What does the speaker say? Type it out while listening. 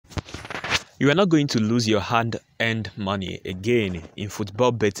You are not going to lose your hard-earned money again in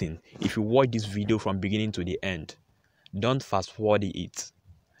football betting if you watch this video from beginning to the end. Don't fast forward it.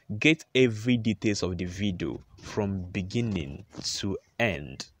 Get every details of the video from beginning to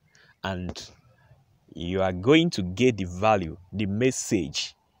end, and you are going to get the value, the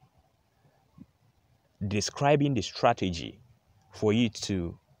message describing the strategy for you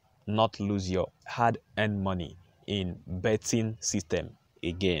to not lose your hard-earned money in betting system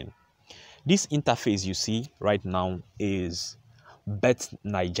again. This interface you see right now is Bet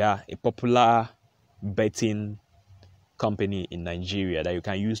Naija, a popular betting company in Nigeria that you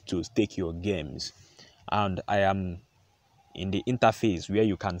can use to stake your games. And I am in the interface where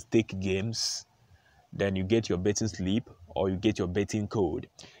you can stake games, then you get your betting slip or you get your betting code.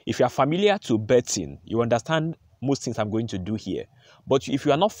 If you are familiar to betting, you understand most things I'm going to do here. But if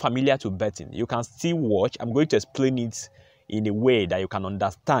you are not familiar to betting, you can still watch. I'm going to explain it in a way that you can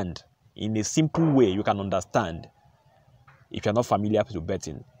understand, in a simple way you can understand if you're not familiar to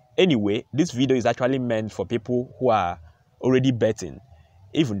betting. Anyway, this video is actually meant for people who are already betting.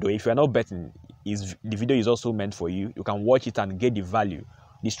 Even though if you're not betting, the video is also meant for you. You can watch it and get the value,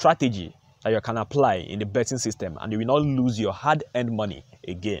 the strategy that you can apply in the betting system, and you will not lose your hard-earned money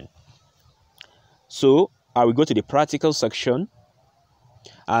again. So I will go to the practical section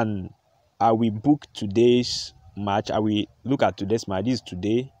and I will book today's match. I will look at today's match. This is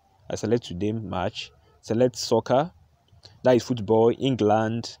today. I select today match, select soccer, that is football,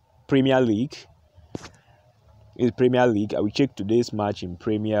 England, Premier League. It's Premier League. I will check today's match in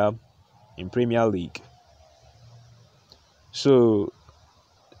Premier League. So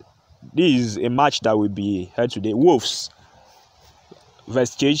this is a match that will be held today. Wolves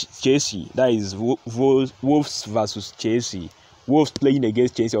versus Chelsea. That is Wolves versus Chelsea. Wolves playing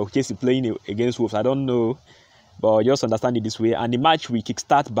against Chelsea or Chelsea playing against Wolves. I don't know, but just understand it this way. And the match will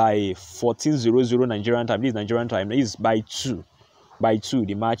kickstart by 14:00 Nigerian time. This is Nigerian time. This is by 2. By 2,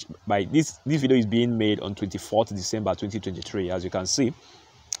 the match by this video is being made on 24th December 2023, as you can see.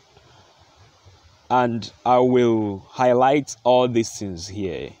 And I will highlight all these things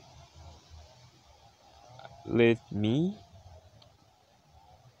here. This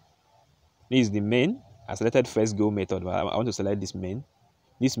is the main. I selected first goal method, but I want to select this main.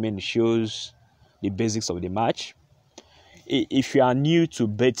 This main shows the basics of the match. If you are new to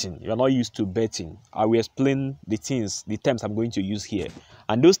betting, you are not used to betting, I will explain the terms I'm going to use here.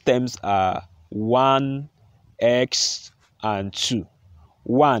 And those terms are 1, X, and 2.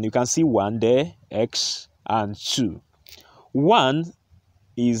 1, you can see 1 there, X, and 2. 1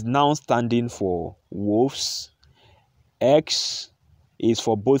 is now standing for Wolves. X is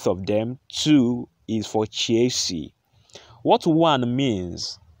for both of them. 2 is for Chelsea. What 1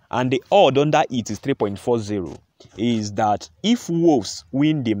 means, and the odd under it is 3.40, is that if Wolves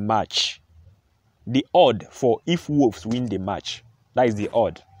win the match, the odd for if Wolves win the match, that is the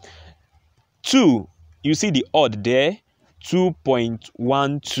odd. 2, you see the odd there,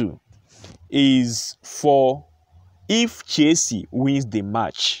 2.12, is for if Chelsea wins the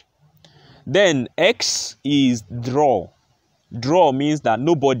match. Then X is draw. Draw means that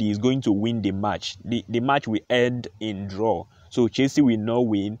nobody is going to win the match. The match will end in draw. So Chelsea will not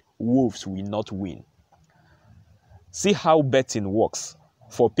win, Wolves will not win. See how betting works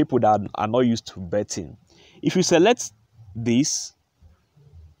for people that are not used to betting. If you select this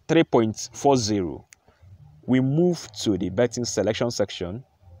 3.40, we move to the betting selection section.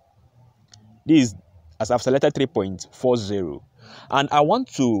 This is, as I've selected 3.40, and I want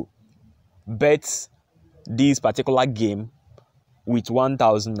to bet this particular game with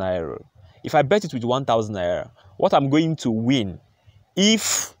 1,000 naira. If I bet it with 1,000 naira, what I'm going to win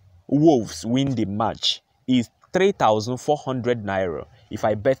if Wolves win the match is 3,400 naira if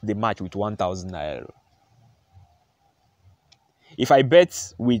I bet the match with 1,000 naira. If I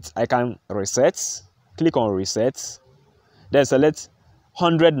bet with, I can reset, click on reset, then select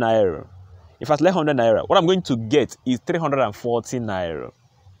 100 naira. If I select 100 naira, what I'm going to get is 340 naira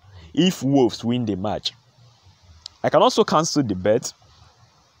if Wolves win the match. I can also cancel the bet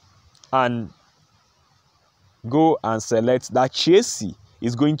and go and select that Chelsea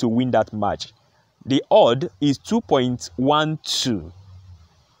is going to win that match. The odd is 2.12.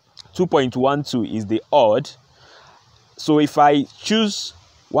 2.12 is the odd. So if I choose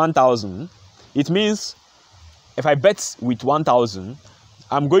 1,000, it means if I bet with 1,000,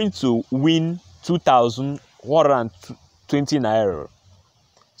 I'm going to win 2,120 naira.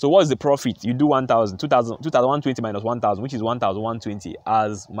 So what is the profit? You do 1,000, 2,120 minus 1,000, which is 1,120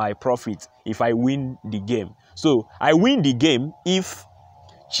 as my profit if I win the game. So I win the game if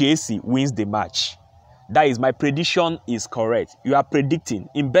Chelsea wins the match. That is, my prediction is correct. You are predicting.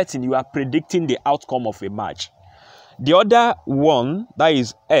 In betting, you are predicting the outcome of a match. The other one, that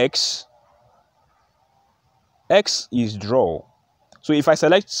is X. X is draw. So if I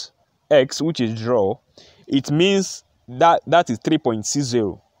select X, which is draw, it means that is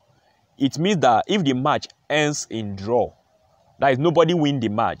 3.60. It means that if the match ends in draw, that is, nobody win the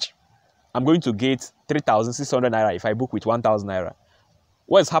match, I'm going to get 3,600 naira if I book with 1,000 naira.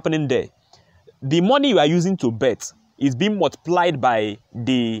 What is happening there? The money you are using to bet is being multiplied by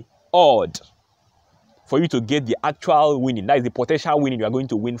the odd for you to get the actual winning. That is the potential winning you are going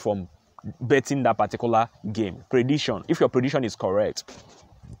to win from betting that particular game. Prediction. If your prediction is correct.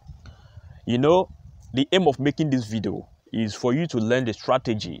 You know, the aim of making this video is for you to learn the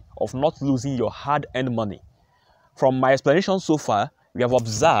strategy of not losing your hard-earned money. From my explanation so far, we have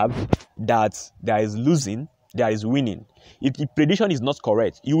observed that there is losing, there is winning. If the prediction is not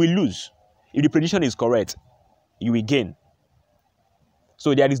correct, you will lose. If the prediction is correct, you will gain.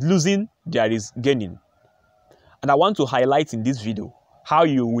 So there is losing, there is gaining. And I want to highlight in this video how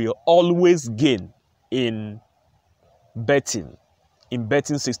you will always gain in betting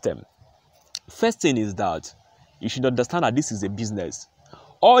system. First thing is that you should understand that this is a business.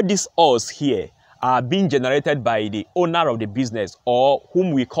 All these odds here are being generated by the owner of the business, or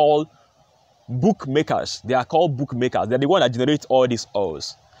whom we call bookmakers. They are called bookmakers. They're the one that generates all these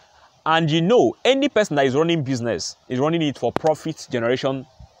odds. And you know, any person that is running business is running it for profit generation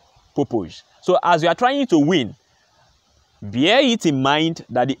purpose. So as you are trying to win, bear it in mind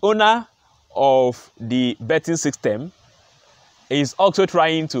that the owner of the betting system is also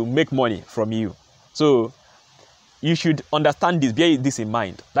trying to make money from you. So you should understand this, bear this in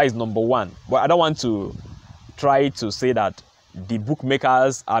mind. That is number one. But I don't want to try to say that the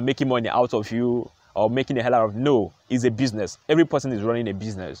bookmakers are making money out of you or making a hell out of. No, it's a business. Every person is running a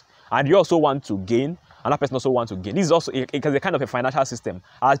business. And you also want to gain, another person also wants to gain. This is also a kind of a financial system.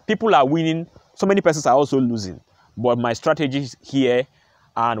 As people are winning, so many persons are also losing. But my strategy here,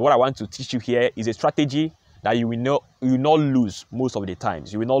 and what I want to teach you here, is a strategy that you will not lose most of the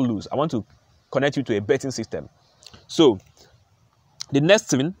times. You will not lose. I want to connect you to a betting system. So the next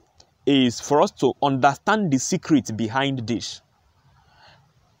thing is for us to understand the secret behind this.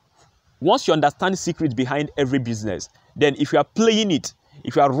 Once you understand the secret behind every business, then if you are playing it,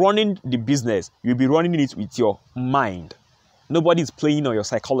 if you are running the business, you'll be running it with your mind. Nobody is playing on your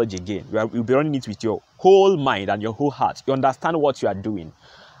psychology again. You'll be running it with your whole mind and your whole heart. You understand what you are doing.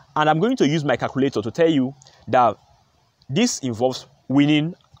 And I'm going to use my calculator to tell you that this involves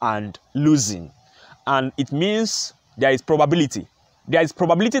winning and losing. And it means there is probability. There is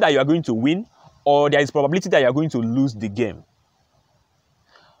probability that you are going to win, or there is probability that you are going to lose the game.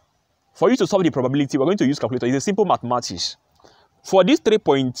 For you to solve the probability, we're going to use calculator. It's a simple mathematics. For this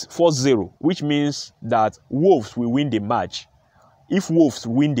 3.40, which means that Wolves will win the match. If Wolves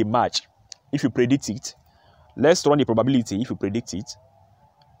win the match, if you predict it, let's run the probability. If you predict it,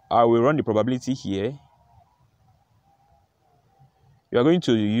 I will run the probability here. You are going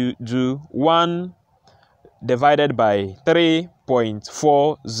to do 1 divided by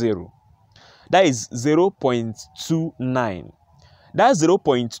 3.40. That is 0.29. That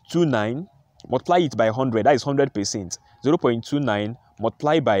 0.29, multiply it by 100. That is 100%. 0.29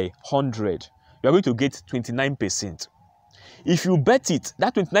 multiplied by 100. You are going to get 29%. If you bet it,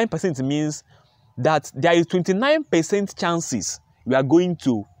 that 29% means that there is 29% chances you are going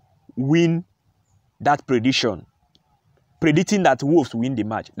to win that prediction. Predicting that Wolves win the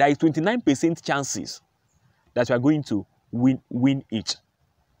match. There is 29% chances that you are going to win it.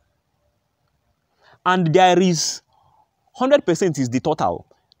 And there is 100% is the total.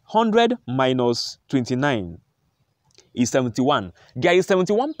 100 minus 29 is 71. There is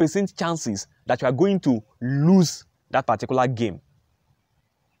 71% chances that you are going to lose that particular game.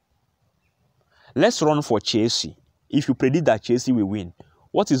 Let's run for Chelsea. If you predict that Chelsea will win,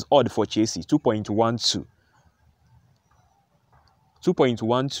 what is odd for Chelsea? 2.12.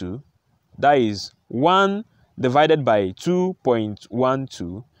 2.12. That is 1 divided by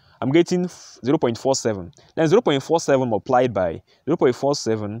 2.12. I'm getting 0.47. Then 0.47 multiplied by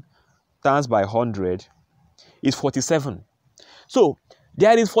 0.47 times by 100 is 47. So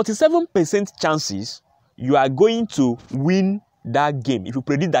there is 47% chances you are going to win that game. If you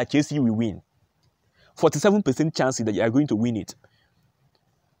predict that Chelsea will win, 47% chances that you are going to win it.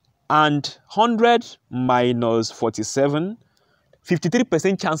 And 100 minus 47,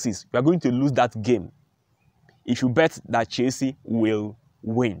 53% chances you are going to lose that game if you bet that Chelsea will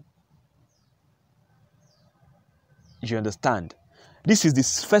win. You understand? This is the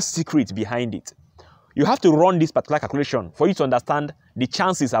first secret behind it. You have to run this particular calculation for you to understand the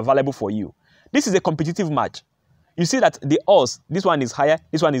chances available for you. This is a competitive match. You see that the odds, this one is higher,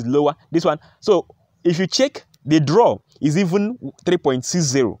 this one is lower, this one. So if you check, the draw is even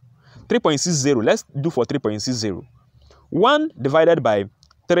 3.60. 3.60, let's do for 3.60. 1 divided by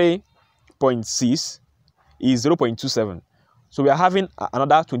 3.6 is 0.27. So we are having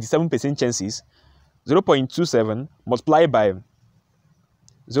another 27% chances. 0.27 multiplied by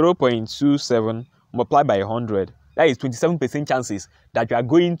 0.27 multiplied by 100. That is 27% chances that you are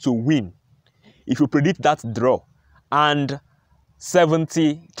going to win if you predict that draw. And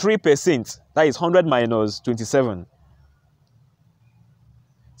 73%, that is 100 minus 27.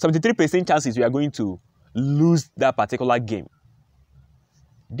 73% chances you are going to lose that particular game.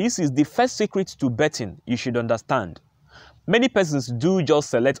 This is the first secret to betting you should understand. Many persons do just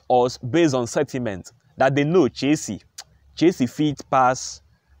select odds based on sentiment that they know Chelsea fit pass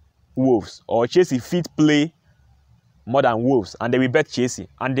Wolves, or Chelsea fit play more than Wolves, and they will bet Chelsea.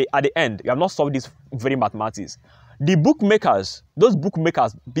 And at the end, you have not solved this very mathematics. The bookmakers, those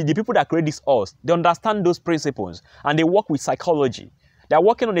bookmakers, the people that create these odds, they understand those principles and they work with psychology. They are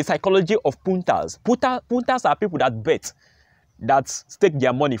working on the psychology of punters. Punters are people that bet, that stake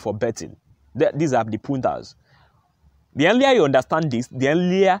their money for betting. These are the punters. The earlier you understand this, the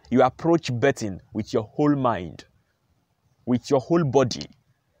earlier you approach betting with your whole mind, with your whole body.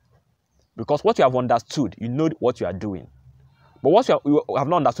 Because what you have understood, you know what you are doing. But what you have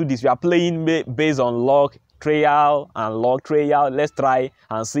not understood is you are playing based on luck, trial. Let's try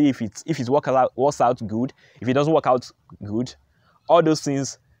and see if it works out good. If it doesn't work out good, all those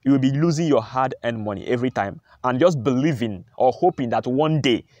things, you will be losing your hard-earned money every time and just believing or hoping that one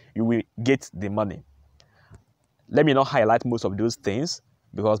day you will get the money. Let me not highlight most of those things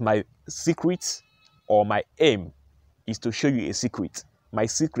because my secret or my aim is to show you a secret. My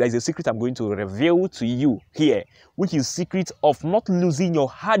secret, there is a secret I'm going to reveal to you here, which is secret of not losing your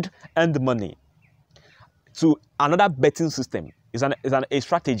hard-earned money to another betting system. It's a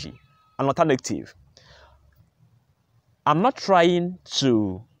strategy, an alternative. I'm not trying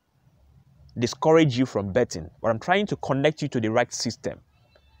to discourage you from betting, but I'm trying to connect you to the right system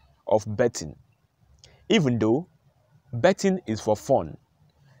of betting. Even though betting is for fun,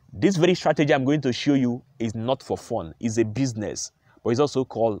 this very strategy I'm going to show you is not for fun. It's a business, but it's also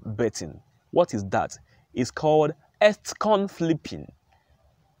called betting. What is that? It's called Estcon Flipping.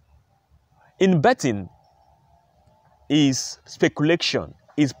 In betting is speculation,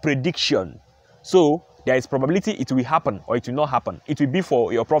 is prediction. So there is probability it will happen or it will not happen. It will be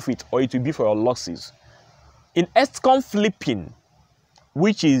for your profit or it will be for your losses. In Estcon Flipping,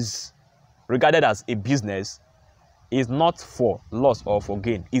 which is regarded as a business, is not for loss or for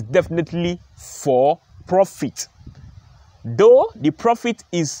gain. It's definitely for profit. Though the profit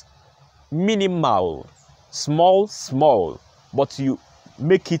is minimal, small, but you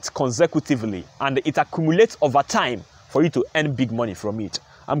make it consecutively and it accumulates over time for you to earn big money from it.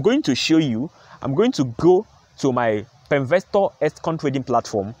 I'm going to show you. I'm going to go to my Penvestor Estcon trading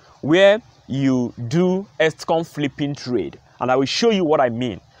platform where you do Estcon Flipping Trade, and I will show you what I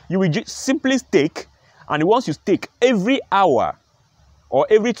mean. You will just simply stake, and once you stake, every hour or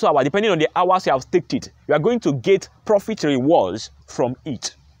every 2 hours, depending on the hours you have staked it, you are going to get profit rewards from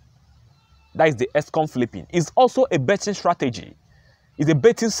it. That is the Estcon Flipping. It's also a betting strategy. It's a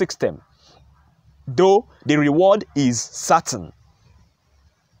betting system, though the reward is certain.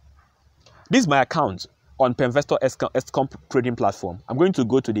 This is my account on Penvestor Estcon trading platform. I'm going to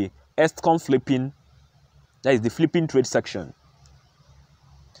go to the Estcon Flipping, that is the flipping trade section,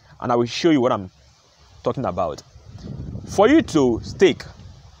 and I will show you what I'm talking about. For you to stake,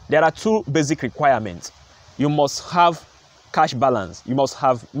 there are 2 basic requirements. You must have cash balance. You must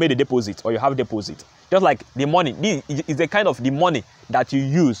have made a deposit or you have deposit. Just like the money, this is the kind of the money that you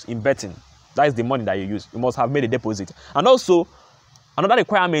use in betting. That is the money that you use. You must have made a deposit. And also, another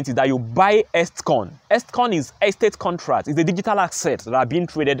requirement is that you buy Estcon. Estcon is estate contract. It's a digital asset that are being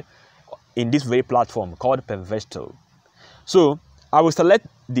traded in this very platform called Penvestor. So I will select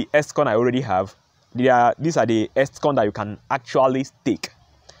the Estcon I already have. These are the Estcon that you can actually stake.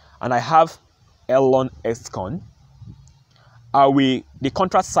 And I have Elon Estcon. The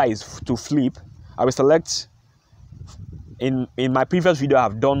contract size to flip, I will select. In my previous video, I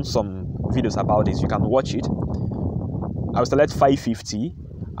have done some videos about this. You can watch it. I will select 550,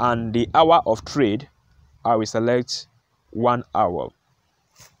 and the hour of trade, I will select 1 hour.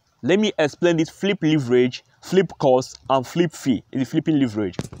 Let me explain this flip leverage, flip cost, and flip fee in the flipping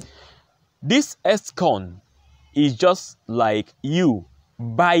leverage. This Estcon is just like you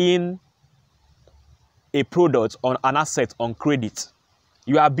buying a product on an asset on credit.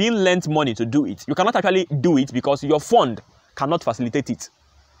 You are being lent money to do it. You cannot actually do it because your fund cannot facilitate it.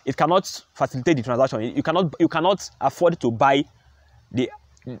 it cannot facilitate the transaction. You cannot afford to buy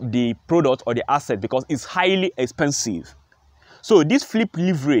the product or the asset because it's highly expensive. So this flip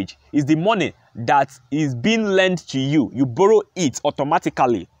leverage is the money that is being lent to you. You borrow it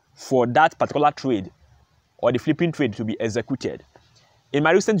automatically for that particular trade or the flipping trade to be executed. In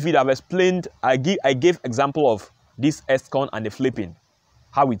my recent video, I've explained, I gave example of this Estcon and the flipping,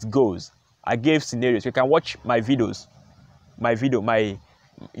 how it goes. I gave scenarios. You can watch my videos.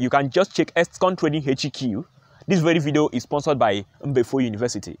 You can just check Estcon Trading HQ. This very video is sponsored by Mbefo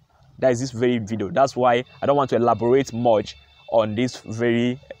University. That is this very video. That's why I don't want to elaborate much on this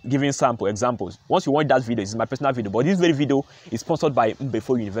very giving sample examples. Once you watch that video, this is my personal video, but this very video is sponsored by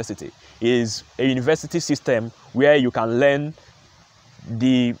Mbefo University. It is a university system where you can learn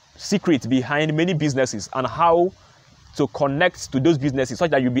the secret behind many businesses and how to connect to those businesses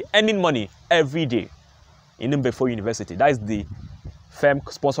such that you'll be earning money every day in Mbefo University. That is the firm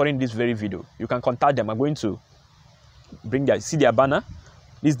sponsoring this very video. You can contact them. I'm going to bring see their banner.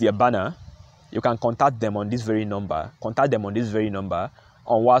 This is their banner. You can contact them on this very number. Contact them on this very number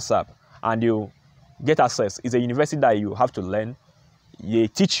on WhatsApp, and you get access. It's a university that you have to learn. They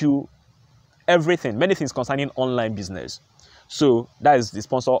teach you everything, many things concerning online business. So that is the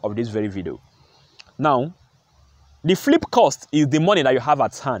sponsor of this very video. Now, the flip cost is the money that you have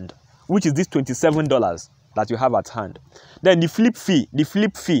at hand, which is this $27 that you have at hand. Then the flip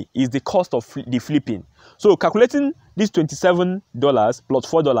fee is the cost of the flipping. So calculating this $27 plus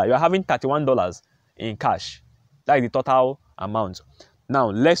 $4, you're having $31 in cash. That is the total amount. Now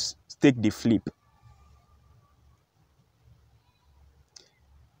let's take the flip.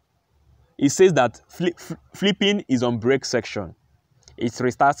 It says that flipping is on break section. It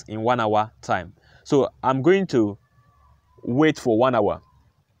restarts in 1 hour time. So I'm going to wait for 1 hour.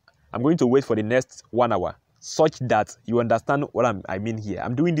 I'm going to wait for the next 1 hour, such that you understand what I mean here.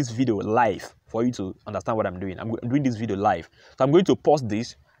 I'm doing this video live for you to understand what I'm doing. I'm doing this video live. So I'm going to pause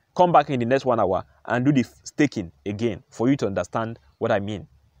this, come back in the next 1 hour, and do the staking again for you to understand what I mean.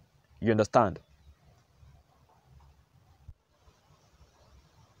 You understand?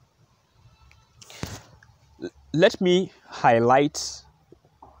 Let me highlight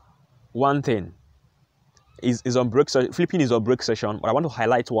one thing. Is on break. Flipping is on break session, but I want to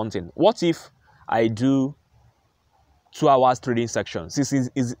highlight one thing. What if I do 2 hours trading section?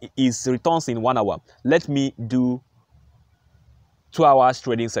 Since it returns in 1 hour, let me do 2 hours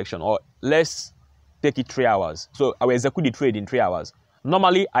trading section, or let's take it 3 hours. So I will execute the trade in 3 hours.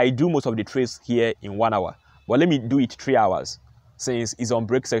 Normally, I do most of the trades here in 1 hour, but let me do it 3 hours since it's on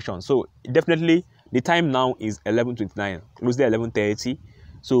break section. So definitely the time now is 11:29, close to 11:30.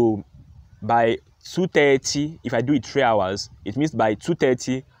 So by 2:30, if I do it 3 hours, it means by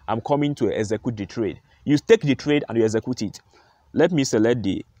 2:30 I'm coming to execute the trade. You take the trade and you execute it. Let me select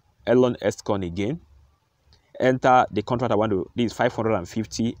the Elon Estcon again. Enter the contract I want to. This is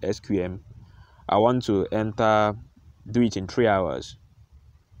 550 SQM. I want to enter, do it in 3 hours.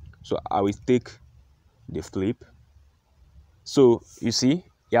 So I will take the flip. So you see,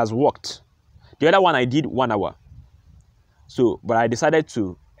 it has worked. The other one I did 1 hour. So, but I decided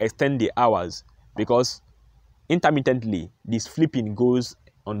to extend the hours because intermittently this flipping goes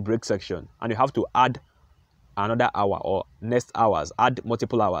on break section, and you have to add another hour or next hours, add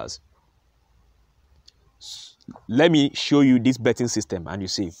multiple hours. Let me show you this betting system, and you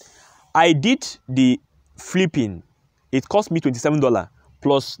see I did the flipping. It cost me $27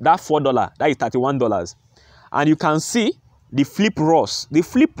 plus that $4, that is $31, and you can see the flip loss. The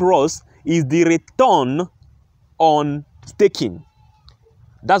flip loss is the return on staking.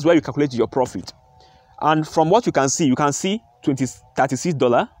 That's where you calculate your profit. And from what you can see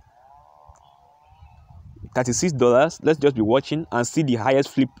 $36. Let's just be watching and see the highest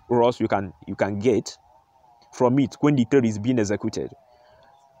flip loss you can get from it when the trade is being executed.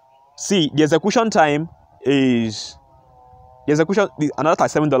 See, the execution time is another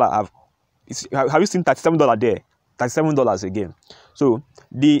 $37. Have you seen $37 there? $37 again. So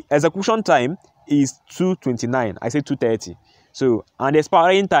the execution time is 2:29. I say 2:30. So, and the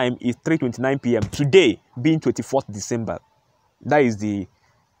expiring time is 3:29 p.m. today, being 24th December. That is the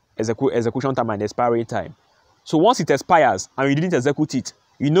execution time and expiring time. So once it expires and you didn't execute it,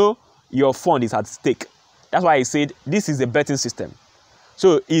 you know your fund is at stake. That's why I said this is a betting system.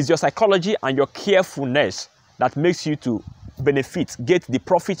 So it's your psychology and your carefulness that makes you to benefit, get the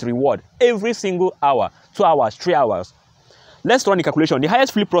profit reward every single hour, 2 hours, 3 hours. Let's run the calculation. The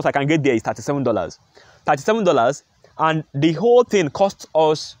highest flip loss I can get there is $37. $37, and the whole thing costs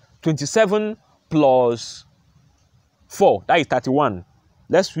us 27 plus 4. That is 31.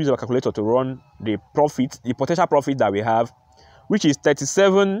 Let's use our calculator to run the profit, the potential profit that we have, which is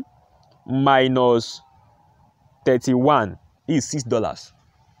 37 minus 31 is $6.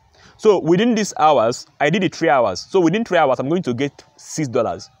 So within these hours, I did it 3 hours. So within 3 hours, I'm going to get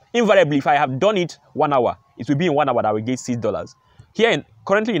 $6. Invariably, if I have done it 1 hour, it will be in 1 hour that I will get $6. Here,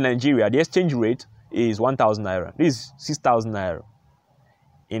 currently in Nigeria, the exchange rate is 1,000 naira. This is 6,000 naira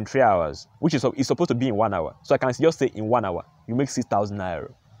in 3 hours, which is supposed to be in 1 hour. So I can just say in 1 hour, you make 6,000 naira.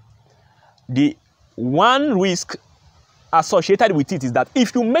 The one risk associated with it is that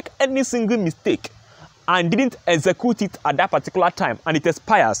if you make any single mistake and didn't execute it at that particular time and it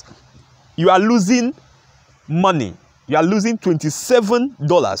expires, you are losing money. You are losing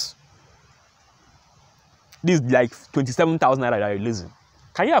 $27. This is like 27,000 naira that you're losing.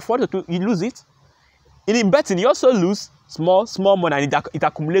 Can you afford to lose it? In betting, you also lose small money, and it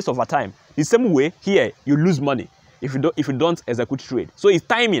accumulates over time. The same way here, you lose money if you don't execute trade. So it's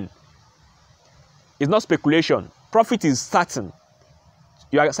timing. It's not speculation. Profit is certain.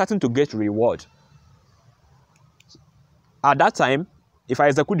 You are certain to get reward. At that time, if I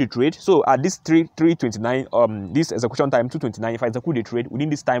execute the trade, so at this 329, this execution time 229, if I execute the trade within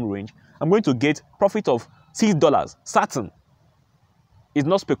this time range, I'm going to get profit of $6, certain. It's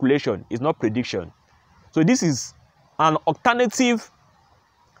not speculation, it's not prediction. So this is an alternative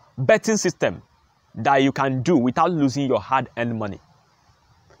betting system that you can do without losing your hard-earned money.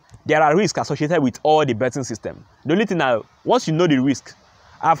 There are risks associated with all the betting system. The only thing now, once you know the risk,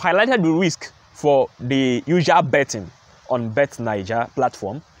 I've highlighted the risk for the usual betting on Bet Niger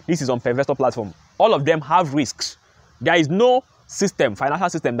platform. This is on Investor platform. All of them have risks. There is no system, financial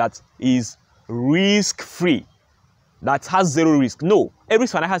system, that is risk-free, that has zero risk. No, every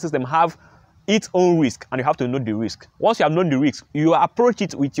financial system have its own risk, and you have to know the risk. Once you have known the risk, you approach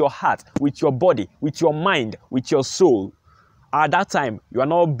it with your heart, with your body, with your mind, with your soul. At that time, you are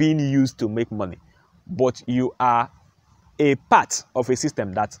not being used to make money, but you are a part of a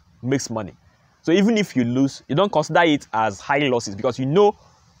system that makes money. So even if you lose, you don't consider it as high losses because you know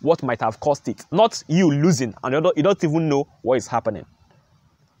what might have cost it, not you losing, and you don't even know what is happening.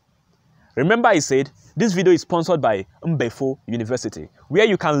 Remember, I said this video is sponsored by Mbefo University, where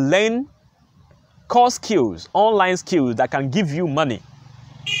you can learn core skills, online skills that can give you money.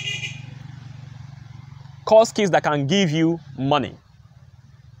 Core skills that can give you money.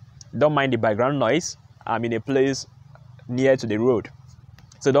 Don't mind the background noise. I'm in a place near to the road,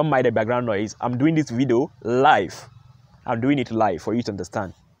 so don't mind the background noise. I'm doing this video live. I'm doing it live for you to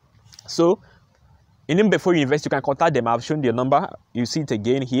understand. So, in Mbefo University, you can contact them. I've shown their number. You see it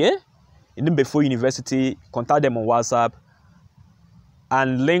again here. In Mbefo University, contact them on WhatsApp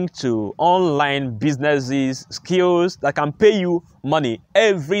and link to online businesses, skills that can pay you money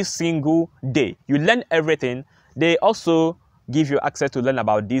every single day. You learn everything. They also give you access to learn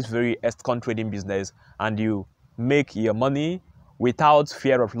about this very Estcon trading business, and you make your money without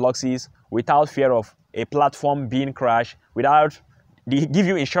fear of losses, without fear of a platform being crashed, they give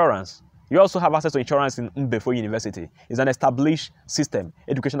you insurance. You also have access to insurance in Mbefo University. It's an established system,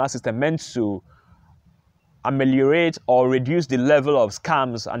 educational system meant to ameliorate or reduce the level of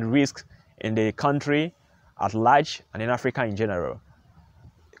scams and risks in the country at large and in Africa in general.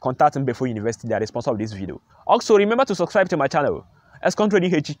 Contact Mbefo University, they are the sponsor of this video. Also, remember to subscribe to my channel, Estcon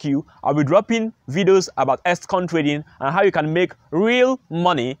Trading HQ. I'll be dropping videos about Estcon trading and how you can make real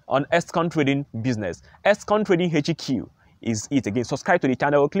money on Estcon trading business. Estcon Trading HQ is it. Again, subscribe to the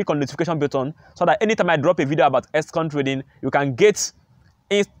channel, click on the notification button so that anytime I drop a video about Estcon trading, you can get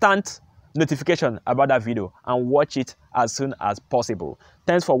instant notification about that video and watch it as soon as possible.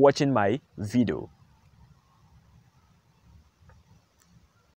 Thanks for watching my video.